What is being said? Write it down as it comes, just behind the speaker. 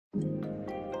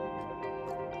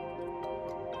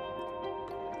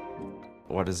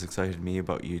what has excited me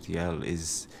about UDL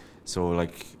is, so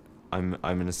like I'm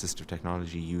an assistive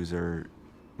technology user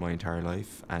my entire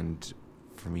life, and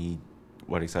for me,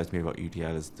 what excites me about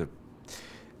UDL is that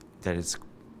it's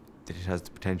that it has the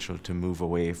potential to move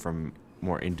away from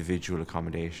more individual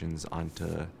accommodations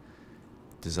onto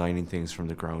designing things from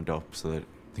the ground up so that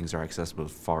things are accessible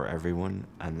for everyone,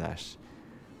 and that,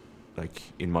 like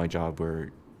in my job,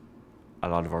 where a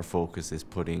lot of our focus is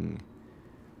putting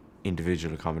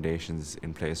individual accommodations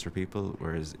in place for people,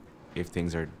 whereas if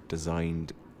things are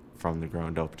designed from the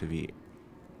ground up to be,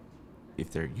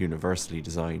 if they're universally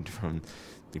designed from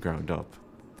the ground up,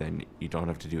 then you don't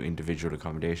have to do individual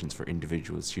accommodations for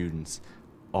individual students.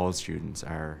 All students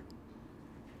have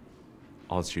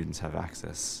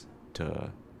access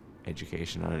to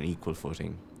education on an equal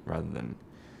footing, rather than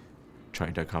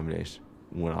trying to accommodate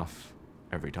one off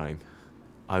every time.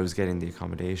 I was getting the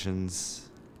accommodations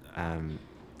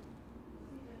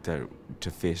to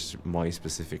fit my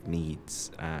specific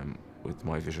needs with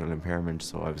my visual impairment,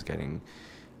 so I was getting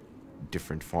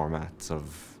different formats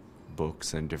of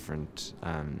books and different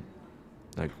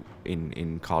like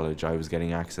in college I was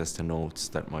getting access to notes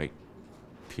that my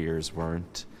peers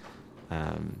weren't,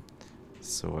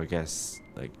 so I guess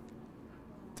like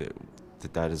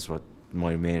that is what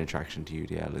my main attraction to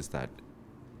UDL is, that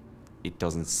it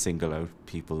doesn't single out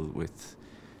people with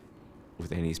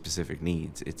any specific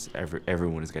needs. It's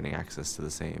everyone is getting access to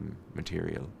the same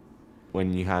material.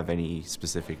 When you have any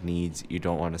specific needs, you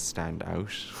don't want to stand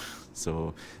out.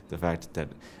 So the fact that,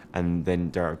 and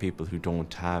then there are people who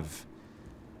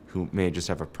may just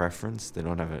have a preference. They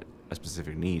don't have a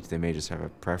specific need. They may just have a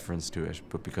preference to it,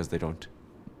 but because they don't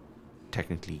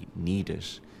technically need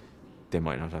it, they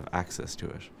might not have access to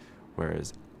it.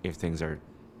 Whereas if things are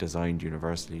designed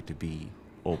universally to be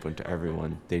open to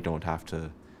everyone, they don't have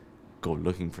to go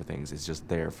looking for things. It's just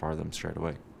there for them straight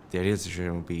away. The ideal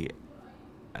situation would be,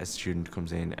 a student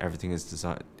comes in, everything is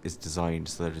designed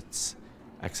so that it's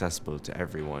accessible to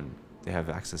everyone. They have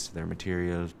access to their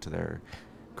material, to their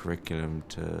curriculum,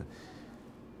 to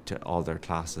all their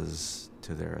classes,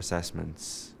 to their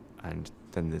assessments, and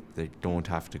then they don't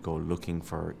have to go looking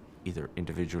for either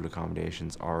individual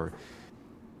accommodations, or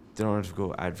they don't have to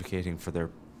go advocating for their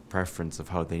preference of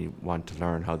how they want to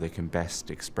learn, how they can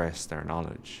best express their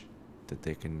knowledge, that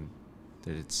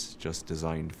it's just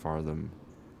designed for them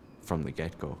from the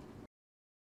get-go.